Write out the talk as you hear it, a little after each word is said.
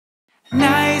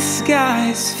Nice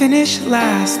guys finish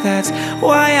last, that's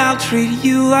why I'll treat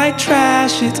you like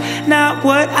trash. It's not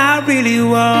what I really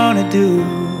wanna do,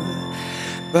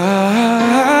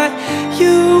 but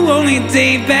you only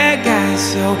date bad guys,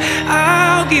 so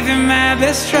I'll give you my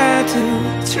best try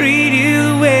to treat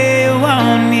you the way you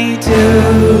want me to.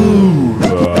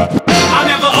 I'll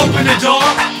never open the door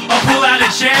or pull out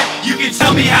a chair. You can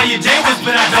tell me how your day was,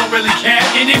 but I don't really care.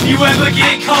 And if you ever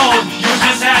get cold, you'll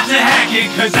just have to hack it,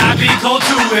 cause I'd be cold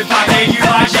too if I gave you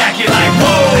my jacket. Like,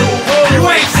 whoa, you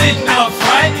ain't sitting up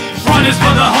front. Front is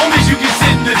for the homies, you can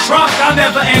sit in the trunk. I'll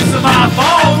never answer my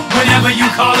phone whenever you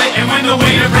call it, and when the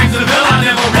waiter brings the bill, I'll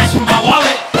never reach for my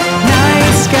wallet.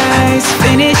 Nice guys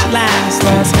finish last,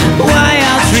 that's why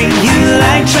I'll treat you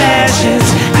like trash.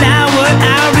 It's not what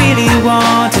I really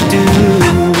want to do,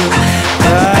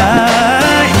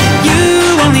 but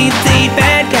you only date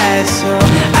bad guys, so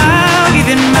I'll give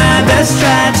it my best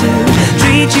try to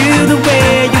treat you the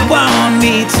way you want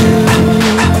me to.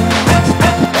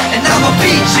 And I'ma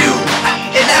beat you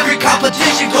in every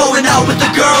competition. Going out with the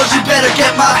girls, you better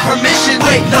get my permission.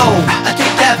 Wait, no, I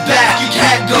take that back, you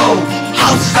can't go.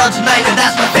 House is on tonight and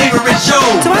that's my favorite show.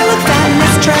 Do I look fat in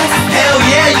this dress? Hell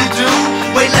yeah you do.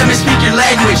 Wait, let me speak your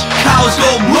language. Cows go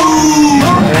moo.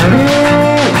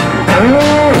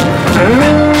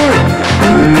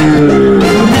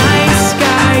 Nice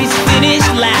guys finish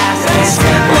last, that's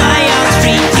why I'll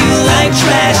treat you like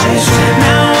trash. It's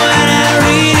not what I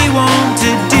really want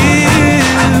to do.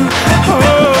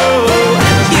 Oh,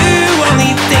 you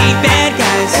only date bad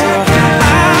guys, so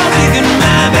I'll give it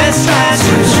my best try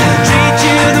to treat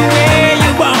you the way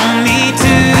you want me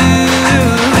to.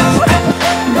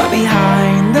 But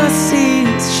behind the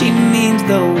scenes, she means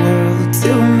the world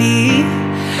to me.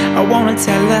 I wanna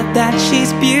tell her that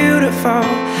she's beautiful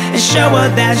and show her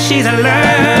that she's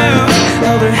alone.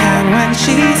 Hold her hand when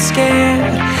she's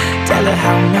scared, tell her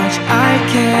how much I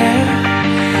care,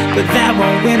 but that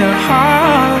won't win her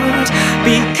heart,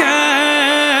 because